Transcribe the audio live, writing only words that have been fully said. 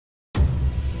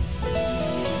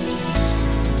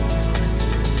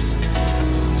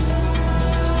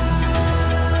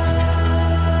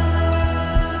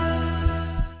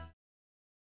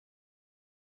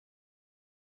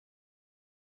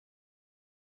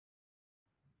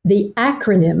The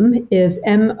acronym is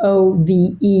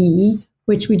MOVE,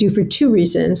 which we do for two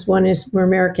reasons. One is we're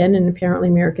American, and apparently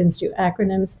Americans do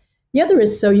acronyms. The other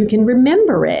is so you can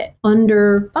remember it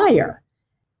under fire.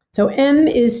 So M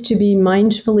is to be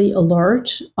mindfully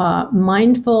alert,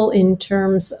 mindful in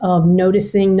terms of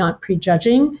noticing, not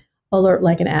prejudging, alert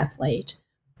like an athlete.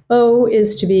 O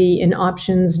is to be an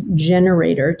options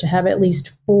generator, to have at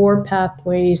least 4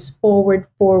 pathways forward,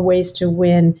 4 ways to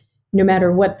win, no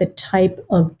matter what the type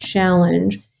of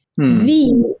challenge.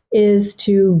 V is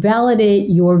to validate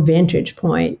your vantage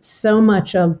point. So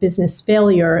much of business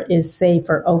failure is, say,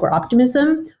 for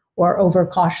over-optimism or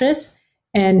over-cautious,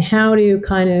 and how to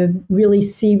kind of really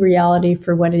see reality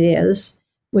for what it is,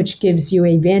 which gives you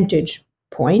a vantage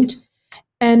point.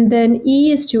 And then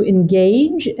E is to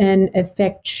engage and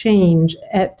affect change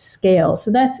at scale.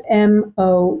 So that's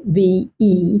MOVE.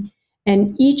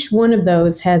 And each one of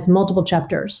those has multiple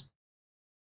chapters.